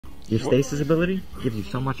Your stasis ability gives you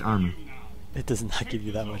so much armor. It does not give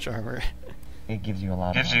you that much armor. It gives you a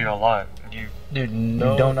lot. Gives you a lot. Dude, You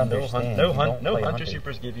don't understand. No Play hunter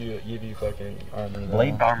supers give you fucking armor. Though.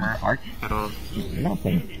 Blade Armor. arc At all.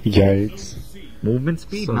 nothing. Yikes. Movement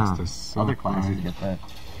speed? Sucks Nah. to suck, Other classes man. get that.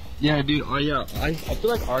 Yeah, dude. I feel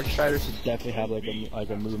like Arc Strider should definitely have like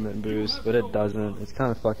a movement boost, but it doesn't. It's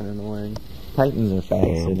kind of fucking annoying. Titans are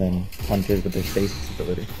faster than hunters with their stasis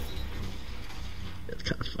ability.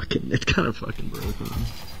 It's kind of fucking broken.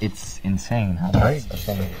 It's insane how Right. that's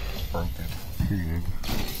broken. Period.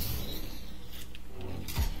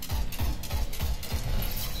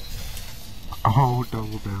 Oh,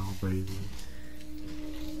 double down, baby.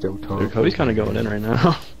 Dude, Cody's kind of going in right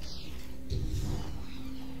now.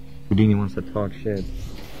 Houdini wants to talk shit.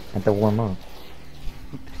 Have to warm up.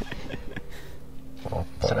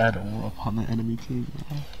 So I had to warm up on the enemy team.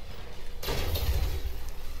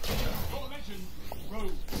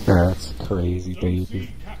 That's crazy,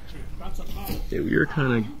 baby. Dude, we were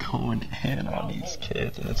kind of going in on these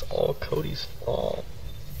kids, and it's all Cody's fault.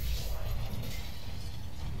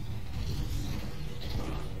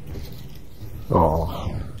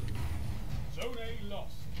 Oh.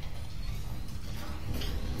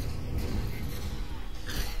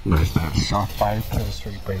 Nice that shot 5 kill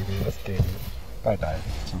streak, baby. Let's get it. I died.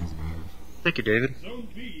 So doesn't matter. Thank you, David.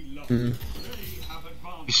 Mm-hmm.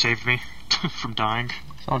 You saved me from dying.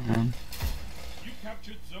 It's all good. You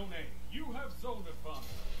captured Zone A. You have zone advantage.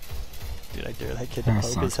 Dude, I dare that kid to That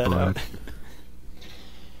poke sucks, his head bud. out.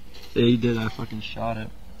 Yeah, he did. I fucking shot it.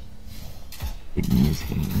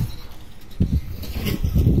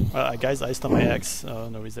 Guy's iced on my X. Oh,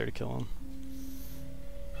 nobody's there to kill him.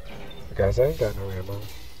 Guys, I ain't got no ammo.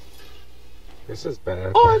 This is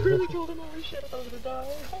bad. Oh, I really killed him. Holy shit, I thought I was gonna die.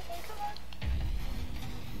 Oh my god.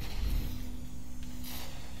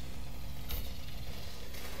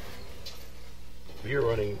 We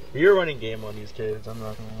were running game on these kids, I'm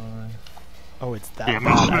not gonna lie. Oh, it's that Yeah, I'm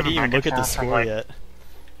bad. just I moving didn't even back look and at the forth from, score like- yet.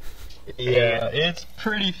 Yeah, it's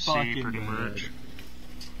pretty fucking pretty bad. much.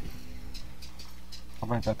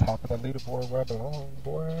 I'm at the top of the leaderboard where I belong,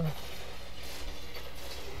 boy.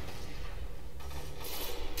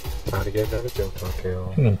 Trying to get another Joker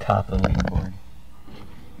kill. You mean top of the leaderboard?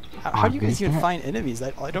 How do you guys beat even that. find enemies?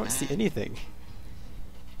 I don't see anything.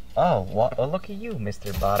 Oh, oh, look at you,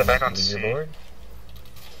 Mr. Bottom They're back on C. leaderboard.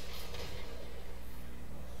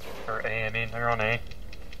 Or A, I mean, they're on A.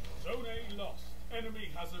 Zone A lost. Enemy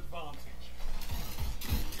has advantage.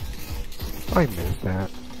 I missed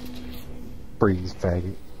that. Breeze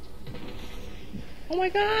faggot. Oh my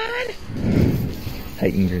god!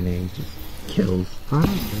 Titan grenade just kills. I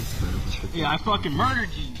missed that. Yeah, I fucking murdered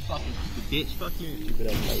you, you fucking bitch. Fuck you. Stupid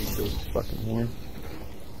ass how you still fucking horn.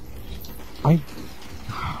 Oh my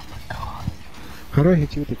god. How do I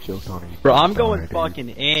hit you with the joke on it? Bro, I'm going Dude. fucking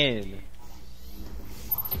in.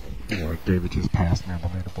 Yeah, David just passed me on the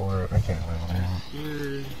leaderboard. I can't live now.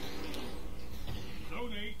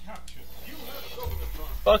 Zone A captured. You have zone advantage.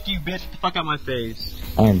 Fuck you, bitch. Get the fuck out my face.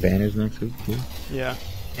 Iron Banners next week too. Yeah.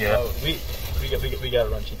 Yeah. Oh, we gotta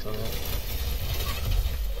run cheeks on that.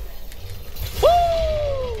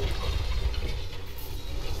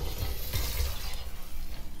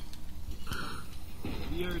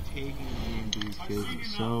 We are taking these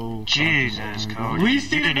kids so. Jesus, Cody. We You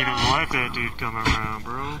see didn't it even now. let that dude come around,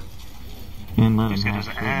 bro. And let He's him got his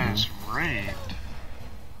have ass raped.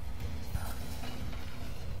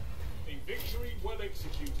 A victory well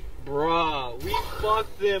executed. Bruh, we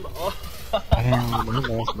fucked them up. Damn, I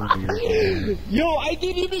lost my leaderboard. Yo, I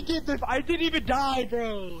didn't even get this. I didn't even die,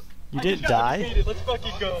 bro. You I didn't just got die? defeated. Let's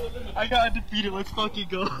fucking go. I got defeated. Let's fucking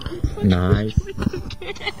go. Nice.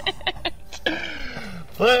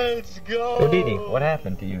 Let's go. Houdini, what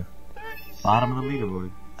happened to you? Bottom of the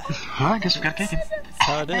leaderboard. Well, I guess we got taken. That's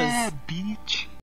how it is. Beach.